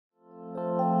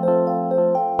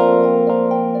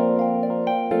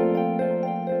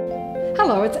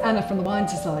Hello, it's Anna from the Wine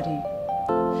Society.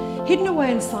 Hidden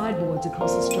away in sideboards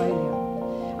across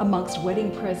Australia, amongst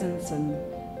wedding presents and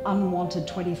unwanted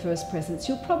 21st presents,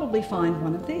 you'll probably find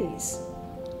one of these,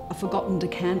 a forgotten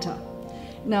decanter.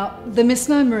 Now, the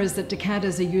misnomer is that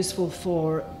decanters are useful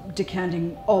for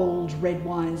decanting old red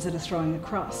wines that are throwing a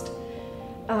crust.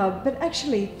 But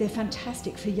actually, they're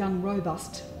fantastic for young,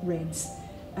 robust reds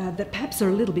that perhaps are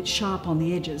a little bit sharp on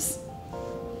the edges.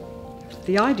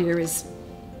 The idea is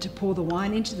to pour the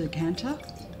wine into the decanter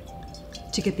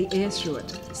to get the air through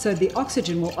it. So the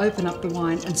oxygen will open up the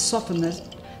wine and soften the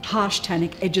harsh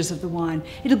tannic edges of the wine.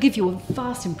 It'll give you a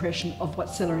vast impression of what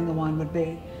cellaring the wine would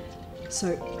be.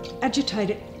 So agitate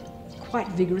it quite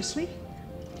vigorously,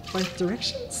 both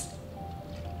directions.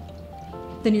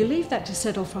 Then you leave that to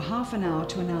settle for half an hour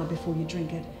to an hour before you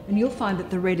drink it, and you'll find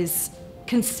that the red is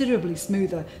considerably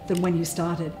smoother than when you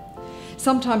started.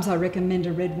 Sometimes I recommend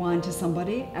a red wine to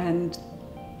somebody and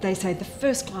they say the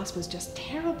first glass was just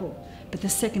terrible, but the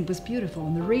second was beautiful,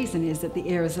 and the reason is that the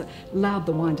air has allowed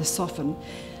the wine to soften.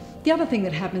 The other thing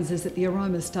that happens is that the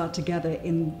aromas start to gather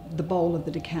in the bowl of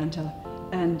the decanter,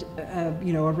 and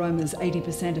aromas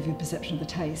 80% of your perception of the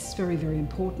taste. It's very, very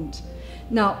important.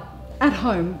 Now, at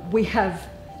home, we have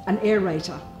an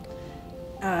aerator.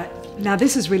 Now,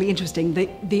 this is really interesting.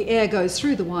 The air goes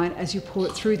through the wine as you pour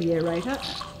it through the aerator,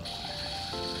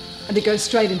 and it goes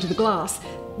straight into the glass.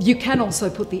 You can also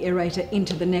put the aerator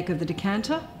into the neck of the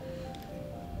decanter,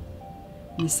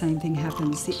 and the same thing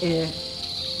happens. The air,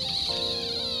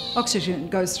 oxygen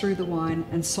goes through the wine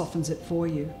and softens it for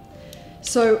you.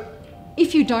 So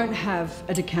if you don't have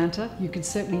a decanter, you can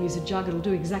certainly use a jug. It'll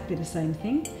do exactly the same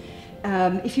thing.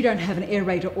 If you don't have an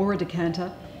aerator or a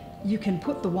decanter, you can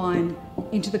put the wine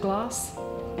into the glass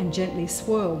and gently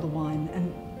swirl the wine,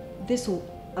 and this will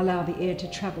allow the air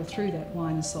to travel through that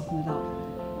wine and soften it up.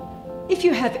 If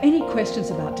you have any questions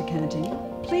about decanting,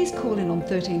 please call in on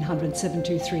 1300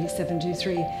 723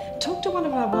 723. Talk to one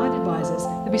of our wine advisors.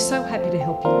 They'll be so happy to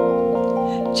help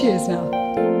you. Cheers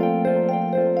now.